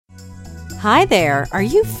Hi there, are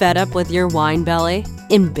you fed up with your wine belly?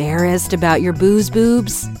 Embarrassed about your booze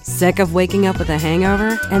boobs? Sick of waking up with a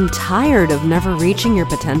hangover? And tired of never reaching your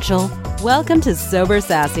potential? Welcome to Sober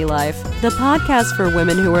Sassy Life, the podcast for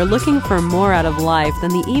women who are looking for more out of life than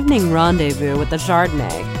the evening rendezvous with the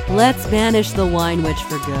Chardonnay. Let's banish the wine witch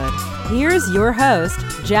for good. Here's your host,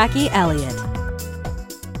 Jackie Elliott.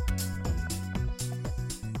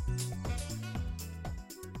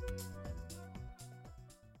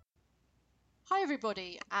 Hi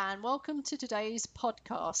everybody, and welcome to today's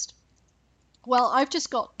podcast. Well, I've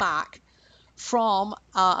just got back from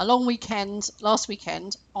a long weekend last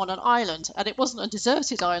weekend on an island, and it wasn't a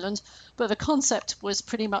deserted island, but the concept was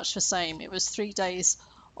pretty much the same. It was 3 days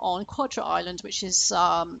on Quadra Island, which is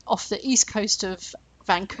off the east coast of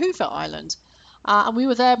Vancouver Island, and we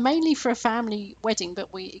were there mainly for a family wedding,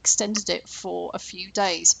 but we extended it for a few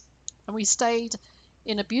days, and we stayed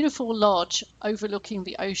in a beautiful lodge overlooking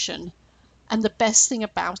the ocean. And the best thing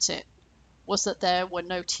about it was that there were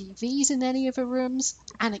no TVs in any of the rooms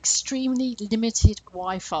and extremely limited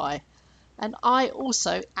Wi-Fi. And I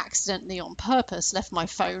also accidentally on purpose left my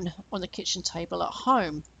phone on the kitchen table at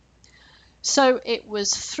home. So it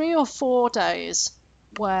was 3 or 4 days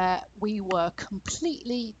where we were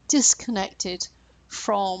completely disconnected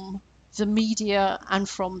from the media and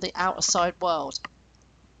from the outside world.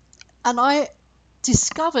 And I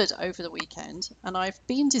discovered over the weekend, and I've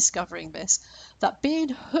been discovering this, that being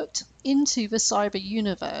hooked into the cyber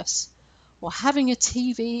universe or having a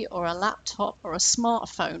TV or a laptop or a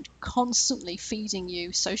smartphone constantly feeding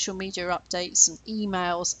you social media updates and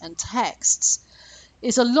emails and texts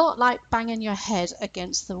is a lot like banging your head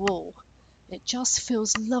against the wall. It just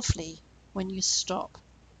feels lovely when you stop.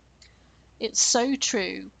 It's so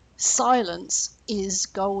true. Silence is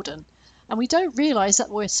golden. And we don't realize that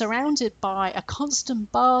we're surrounded by a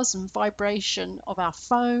constant buzz and vibration of our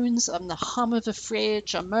phones and the hum of the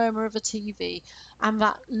fridge, a murmur of a TV, and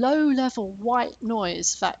that low-level white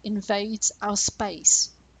noise that invades our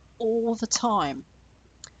space all the time.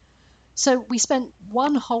 So we spent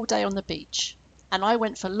one whole day on the beach, and I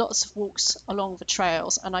went for lots of walks along the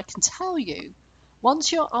trails, and I can tell you,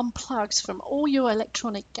 once you're unplugged from all your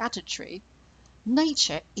electronic gadgetry,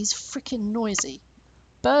 nature is freaking noisy.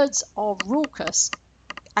 Birds are raucous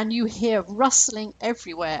and you hear rustling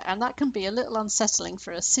everywhere, and that can be a little unsettling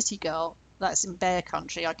for a city girl that's in bear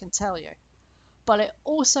country, I can tell you. But it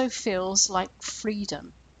also feels like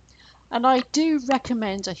freedom. And I do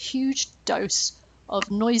recommend a huge dose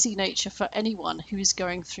of noisy nature for anyone who is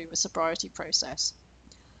going through a sobriety process.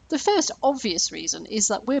 The first obvious reason is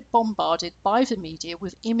that we're bombarded by the media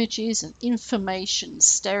with images and information,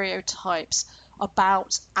 stereotypes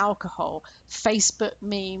about alcohol, Facebook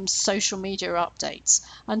memes, social media updates,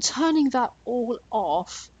 and turning that all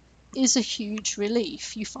off is a huge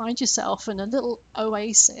relief. You find yourself in a little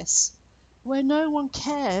oasis where no one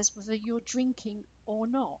cares whether you're drinking or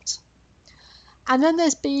not. And then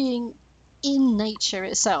there's being in nature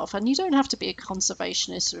itself, and you don't have to be a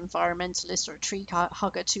conservationist or environmentalist or a tree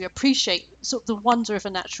hugger to appreciate sort of the wonder of a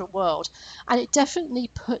natural world, and it definitely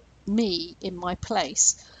put me in my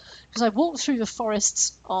place, because I walked through the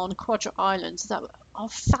forests on Quadra Island that are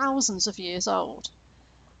thousands of years old,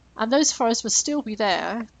 and those forests will still be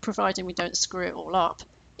there, providing we don't screw it all up,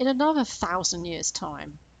 in another 1,000 years'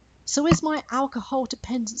 time. So is my alcohol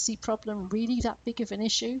dependency problem really that big of an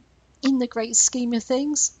issue in the great scheme of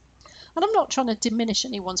things? And I'm not trying to diminish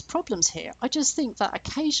anyone's problems here. I just think that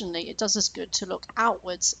occasionally it does us good to look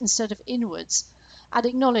outwards instead of inwards and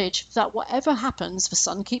acknowledge that whatever happens, the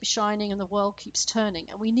sun keeps shining and the world keeps turning,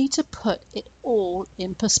 and we need to put it all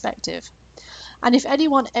in perspective. And if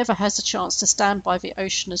anyone ever has a chance to stand by the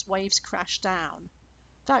ocean as waves crash down,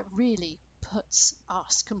 that really puts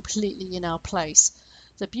us completely in our place.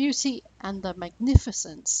 The beauty and the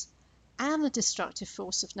magnificence and the destructive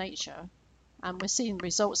force of nature, and we're seeing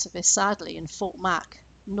results of this sadly in Fort Mac,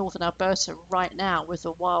 northern Alberta right now with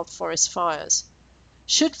the wild forest fires,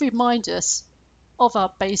 should remind us of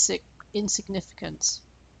our basic insignificance.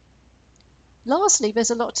 Lastly,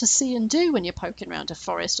 there's a lot to see and do when you're poking around a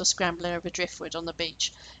forest or scrambling over driftwood on the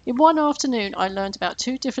beach. In one afternoon, I learned about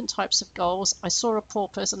 2 different types of gulls, I saw a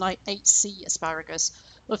porpoise, and I ate sea asparagus.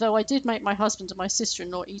 Although I did make my husband and my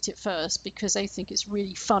sister-in-law eat it first because they think it's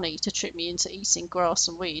really funny to trick me into eating grass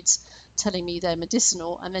and weeds, telling me they're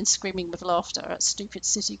medicinal and then screaming with laughter at stupid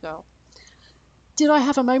city girl. Did I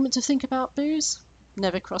have a moment to think about booze?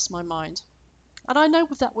 Never crossed my mind. And I know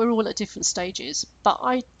that we're all at different stages, but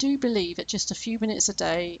I do believe that just a few minutes a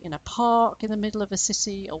day in a park in the middle of a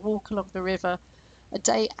city, a walk along the river, a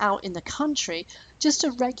day out in the country, just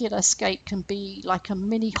a regular escape can be like a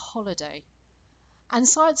mini holiday. And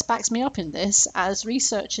science backs me up in this, as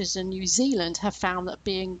researchers in New Zealand have found that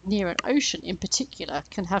being near an ocean in particular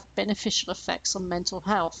can have beneficial effects on mental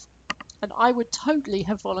health. And I would totally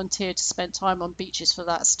have volunteered to spend time on beaches for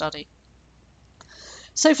that study.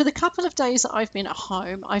 So for the couple of days that I've been at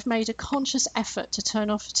home, I've made a conscious effort to turn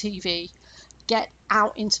off the TV, get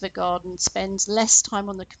out into the garden, spend less time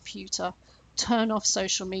on the computer, turn off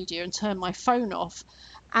social media and turn my phone off.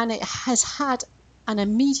 And it has had an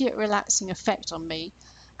immediate relaxing effect on me,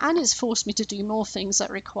 and it's forced me to do more things that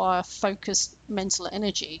require focused mental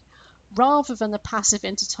energy rather than the passive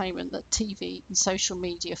entertainment that TV and social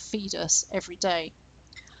media feed us every day.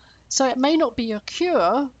 So it may not be a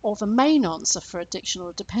cure or the main answer for addiction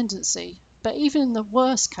or dependency, but even in the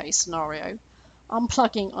worst case scenario,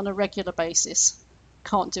 unplugging on a regular basis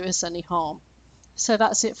can't do us any harm. So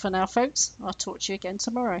that's it for now, folks. I'll talk to you again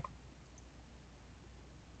tomorrow.